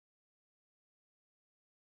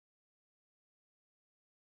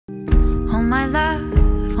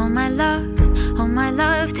oh my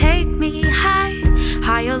love, take me high.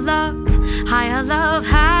 Higher love, higher love,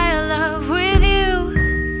 higher love with you.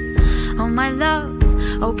 Oh my love,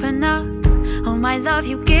 open up. Oh my love,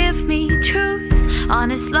 you give me truth.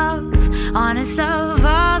 Honest love,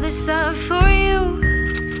 all this stuff for you.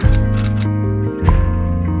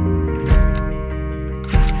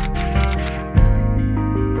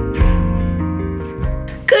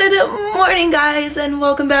 Good morning guys, and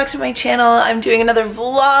welcome back to my channel. I'm doing another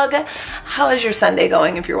vlog. How is your Sunday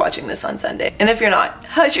going if you're watching this on Sunday? And if you're not,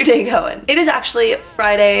 how's your day going? It is actually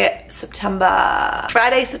Friday, September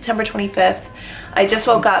 25th. I just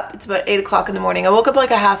woke up. It's about 8 o'clock in the morning. I woke up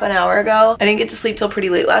like a half an hour ago. I didn't get to sleep till pretty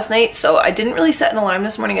late last night, so I didn't really set an alarm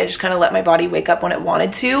this morning. I just kind of let my body wake up when it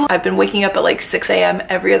wanted to. I've been waking up at like 6 a.m.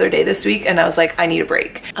 every other day this week, and I was like, I need a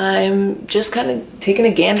break. I'm just kind of taking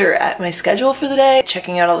a gander at my schedule for the day,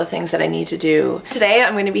 checking out all the things that I need to do. Today,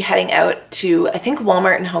 I'm going to be heading out to, I think,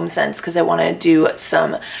 Walmart and HomeSense because I want to do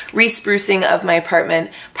some re-sprucing of my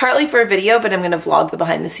apartment, partly for a video, but I'm going to vlog the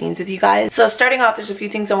behind the scenes with you guys. So starting off, there's a few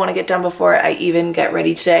things I want to get done before I even get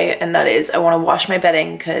ready today, and that is I want to wash my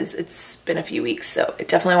bedding because it's been a few weeks, so I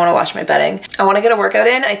definitely want to wash my bedding. I want to get a workout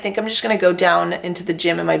in. I think I'm just going to go down into the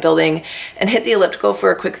gym in my building and hit the elliptical for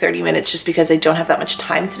a quick 30 minutes just because I don't have that much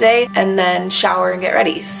time today, and then shower and get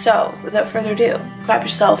ready. So without further ado, grab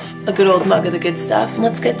yourself a good old mug of the good stuff and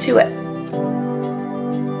let's get to it.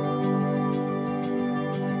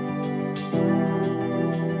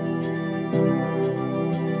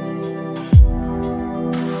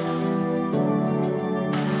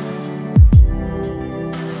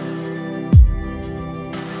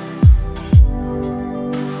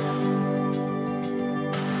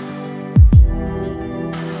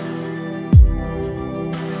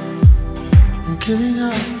 Giving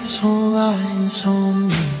up this whole eyes on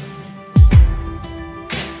me.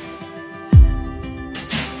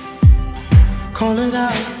 Call it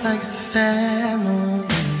out like a family.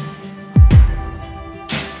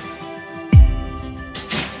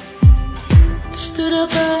 Stood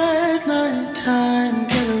up at night time,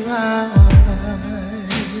 get it right,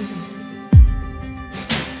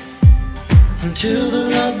 until the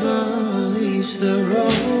rubber leaves the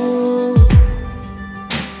road.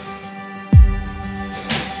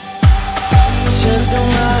 Said don't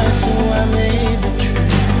lie, so I made the trip.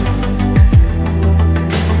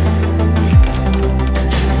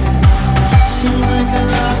 Seemed like I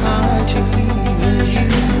lied to even you.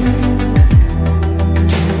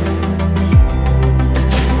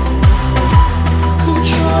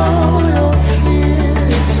 Control your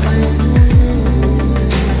feelings, that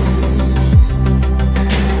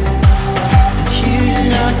you do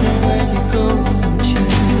not know where you're going to.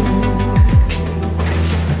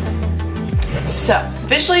 So,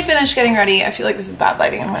 officially finished getting ready. I feel like this is bad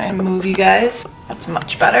lighting. I'm gonna move you guys. That's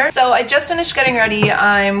much better. So I just finished getting ready.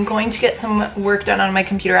 I'm going to get some work done on my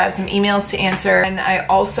computer. I have some emails to answer, and I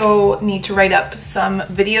also need to write up some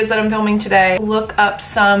videos that I'm filming today, look up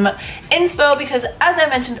some inspo, because as I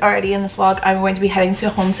mentioned already in this vlog, I'm going to be heading to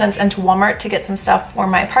HomeSense and to Walmart to get some stuff for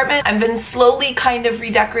my apartment. I've been slowly kind of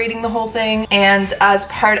redecorating the whole thing, and as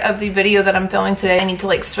part of the video that I'm filming today, I need to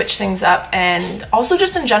like switch things up, and also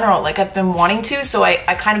just in general, like I've been wanting to, so I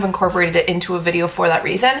kind of incorporated it into a video for that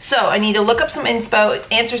reason. So I need to look up some inspo,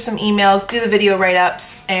 answer some emails, do the video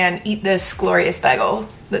write-ups, and eat this glorious bagel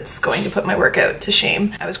that's going to put my workout to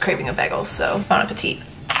shame. I was craving a bagel, so bon appetit.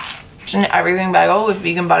 Just an everything bagel with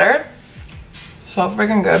vegan butter. So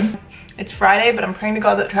freaking good. It's Friday, but I'm praying to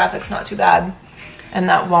God that traffic's not too bad and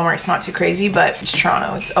that Walmart's not too crazy, but it's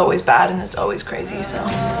Toronto. It's always bad and it's always crazy, so.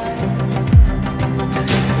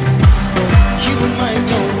 You might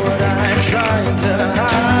know what I'm trying to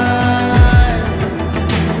hide.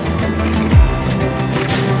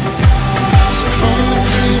 So from the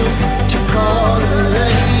dream to college,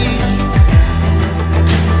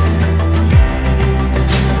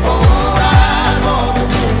 oh, I bought the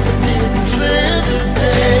book but didn't flip the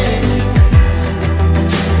page.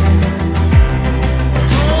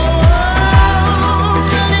 Oh,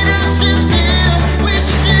 ready to sit still, we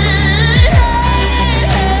still.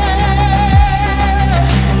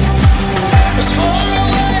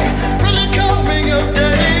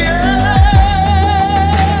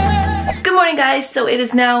 so it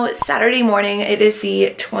is now Saturday morning. It is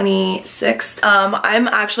the 26th. I'm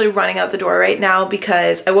actually running out the door right now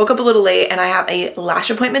because I woke up a little late and I have a lash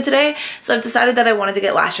appointment today. So I've decided that I wanted to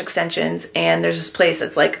get lash extensions, and there's this place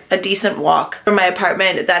that's like a decent walk from my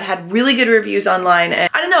apartment that had really good reviews online. And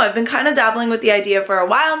I don't know, I've been kind of dabbling with the idea for a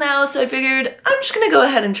while now, so I figured I'm just gonna go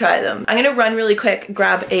ahead and try them. I'm gonna run really quick,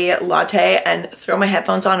 grab a latte and throw my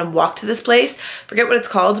headphones on and walk to this place. Forget what it's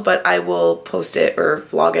called, but I will post it or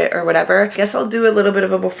vlog it or whatever. I guess I'll do a little bit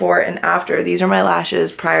of a before and after. These are my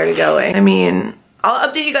lashes prior to going. I mean, I'll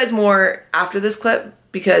update you guys more after this clip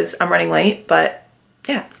because I'm running late, but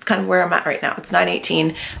yeah, it's kind of where I'm at right now. It's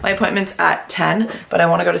 9:18. My appointment's at 10, but I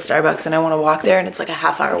want to go to Starbucks and I want to walk there, and it's like a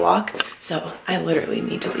half-hour walk. So I literally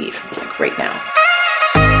need to leave like right now.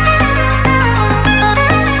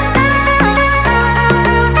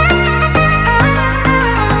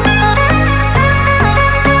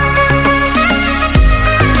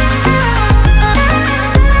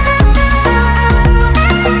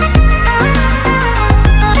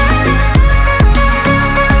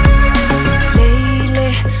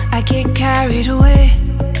 Carried away,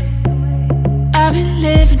 I've been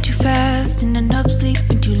living too fast and end up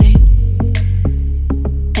sleeping too late.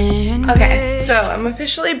 Okay, so I'm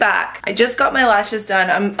officially back. I just got my lashes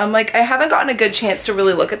done. I'm like, I haven't gotten a good chance to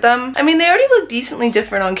really look at them. I mean, they already look decently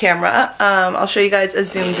different on camera. I'll show you guys a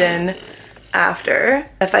zoomed in after.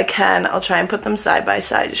 If I can, I'll try and put them side by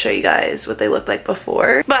side to show you guys what they looked like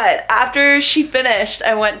before. But after she finished,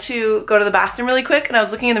 I went to go to the bathroom really quick, and I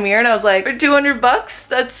was looking in the mirror and I was like, for 200 bucks,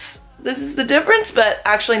 this is the difference. But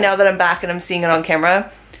actually, now that I'm back and I'm seeing it on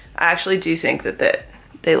camera, I actually do think that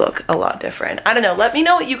they look a lot different. I don't know, let me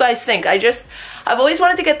know what you guys think. I've always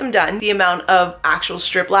wanted to get them done. The amount of actual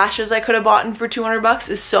strip lashes I could have bought for 200 bucks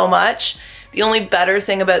is so much. The only better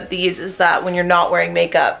thing about these is that when you're not wearing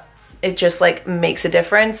makeup, it just like makes a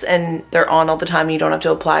difference, and they're on all the time. You don't have to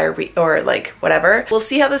apply or like whatever. We'll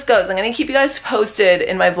see how this goes. I'm gonna keep you guys posted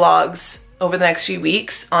in my vlogs over the next few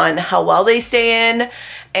weeks on how well they stay in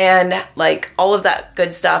and like all of that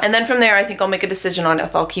good stuff. And then from there, I think I'll make a decision on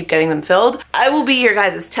if I'll keep getting them filled. I will be your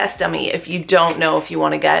guys' test dummy if you don't know if you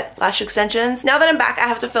want to get lash extensions. Now that I'm back, I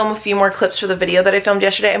have to film a few more clips for the video that I filmed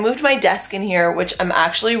yesterday. I moved my desk in here, which I'm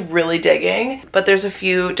actually really digging, but there's a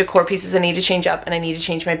few decor pieces I need to change up, and I need to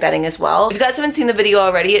change my bedding as well. If you guys haven't seen the video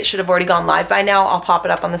already, it should have already gone live by now. I'll pop it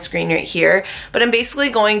up on the screen right here. But I'm basically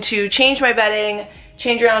going to change my bedding,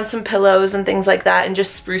 change around some pillows and things like that, and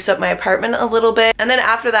just spruce up my apartment a little bit. And then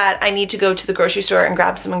after that, I need to go to the grocery store and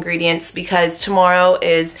grab some ingredients because tomorrow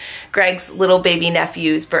is Greg's little baby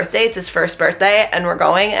nephew's birthday. It's his first birthday, and we're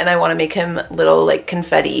going, and I want to make him little like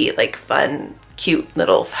confetti, like fun, cute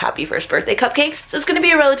little happy first birthday cupcakes. So it's gonna be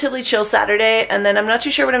a relatively chill Saturday, and then I'm not too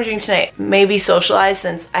sure what I'm doing tonight. Maybe socialize,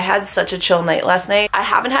 since I had such a chill night last night. I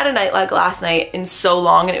haven't had a night like last night in so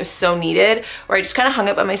long, and it was so needed, where I just kind of hung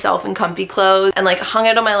out by myself in comfy clothes and like hung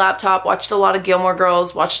out on my laptop, watched a lot of Gilmore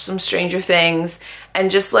Girls, watched some Stranger Things, and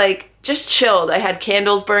just chilled. I had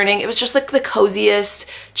candles burning. It was just like the coziest,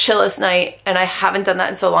 chillest night, and I haven't done that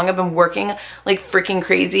in so long. I've been working like freaking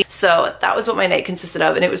crazy. So that was what my night consisted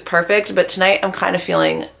of, and it was perfect. But tonight I'm kind of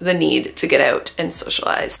feeling the need to get out and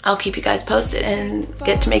socialize. I'll keep you guys posted and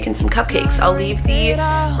get to making some cupcakes. I'll leave the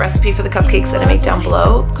recipe for the cupcakes that I make down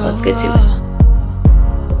below. Let's get to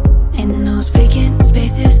it. In those vacant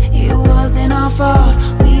spaces, it wasn't our fault.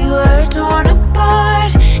 We were torn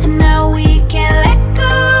apart, and now we can't let go.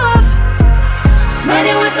 When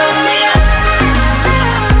it was only us.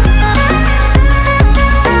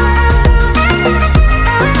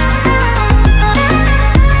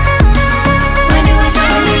 When it was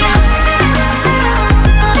only us.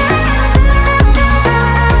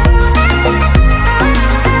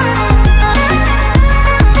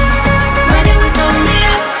 When it was only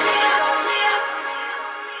us.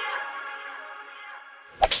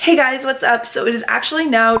 Hey guys, what's up? So it is actually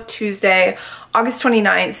now Tuesday, August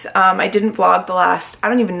 29th. I didn't vlog I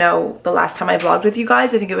don't even know the last time I vlogged with you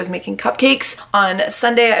guys. I think it was making cupcakes. On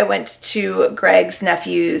Sunday, I went to Greg's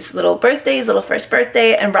nephew's little first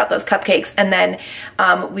birthday, and brought those cupcakes. And then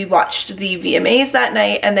we watched the VMAs that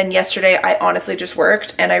night. And then yesterday, I honestly just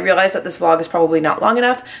worked, and I realized that this vlog is probably not long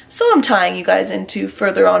enough. So I'm tying you guys into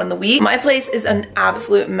further on in the week. My place is an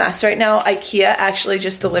absolute mess right now. IKEA actually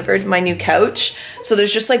just delivered my new couch. So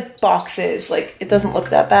there's just like boxes. Like, it doesn't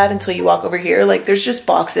look that bad until you walk over here. Like, there's just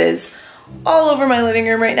boxes all over my living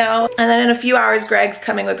room right now. And then in a few hours, Greg's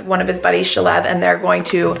coming with one of his buddies, Shalev, and they're going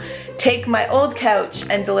to take my old couch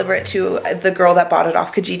and deliver it to the girl that bought it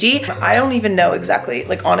off Kijiji. I don't even know exactly,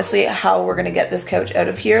 like, honestly, how we're gonna get this couch out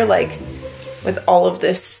of here, like, with all of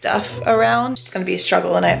this stuff around. It's gonna be a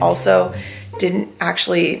struggle. And I also didn't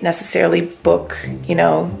actually necessarily book, you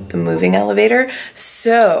know, the moving elevator.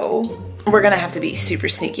 So we're gonna have to be super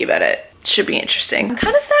sneaky about it. Should be interesting. I'm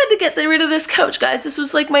kind of sad to get rid of this couch, guys. This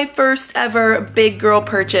was like my first ever big girl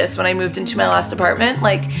purchase when I moved into my last apartment.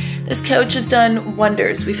 Like, this couch has done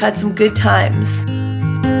wonders. We've had some good times.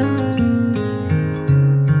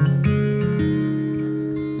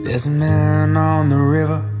 There's a man on the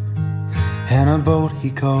river and a boat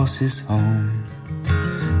he calls his home.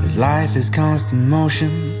 His life is constant motion.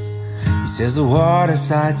 He says the water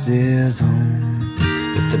side's his home.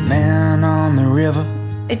 But the man on the river,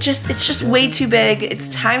 it's just way too big. It's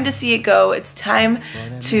time to see it go. It's time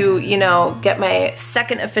to, you know, get my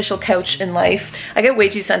second official couch in life. I get way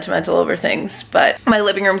too sentimental over things, but my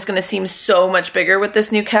living room's gonna seem so much bigger with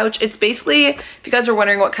this new couch. It's basically, if you guys are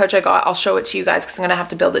wondering what couch I got, I'll show it to you guys because I'm gonna have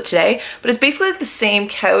to build it today. But it's basically like the same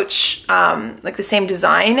couch, like the same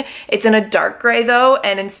design. It's in a dark gray though,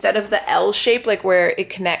 and instead of the L shape, like where it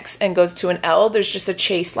connects and goes to an L, there's just a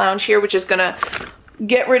chase lounge here, which is gonna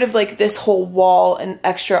get rid of like this whole wall and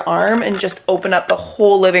extra arm and just open up the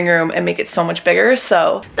whole living room and make it so much bigger.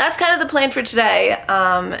 So that's kind of the plan for today.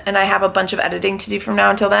 And I have a bunch of editing to do from now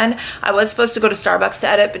until then. I was supposed to go to Starbucks to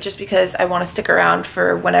edit, but just because I want to stick around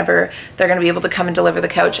for whenever they're going to be able to come and deliver the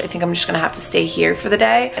couch, I think I'm just going to have to stay here for the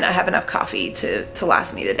day. And I have enough coffee to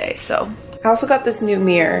last me the day. So I also got this new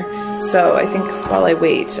mirror. So I think while I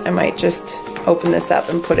wait, I might just open this up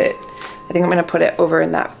and put it, I think I'm going to put it over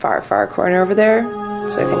in that far corner over there.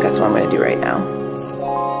 So I think that's what I'm going to do right now.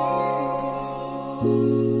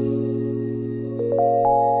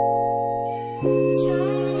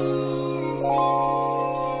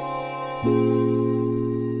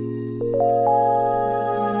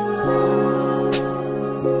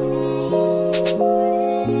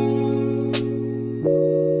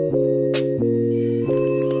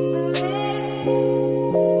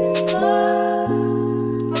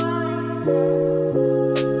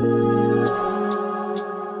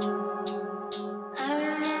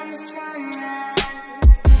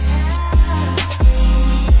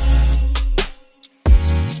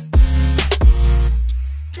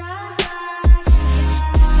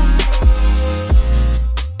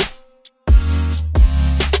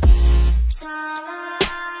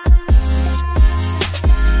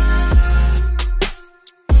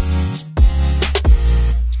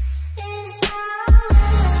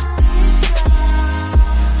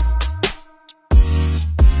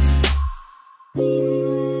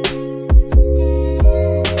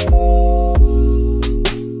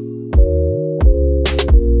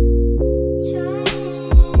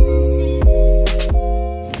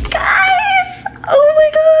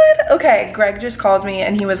 Okay, Greg just called me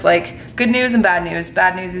and he was like, good news and bad news.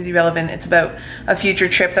 Bad news is irrelevant. It's about a future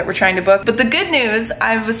trip that we're trying to book. But the good news,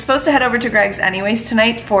 I was supposed to head over to Greg's anyways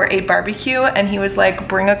tonight for a barbecue, and he was like,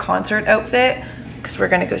 bring a concert outfit because we're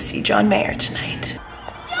gonna go see John Mayer tonight.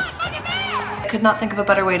 I could not think of a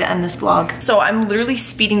better way to end this vlog. So I'm literally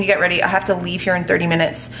speeding to get ready. I have to leave here in 30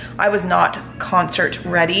 minutes. I was not concert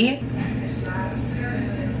ready.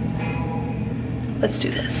 Let's do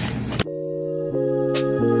this.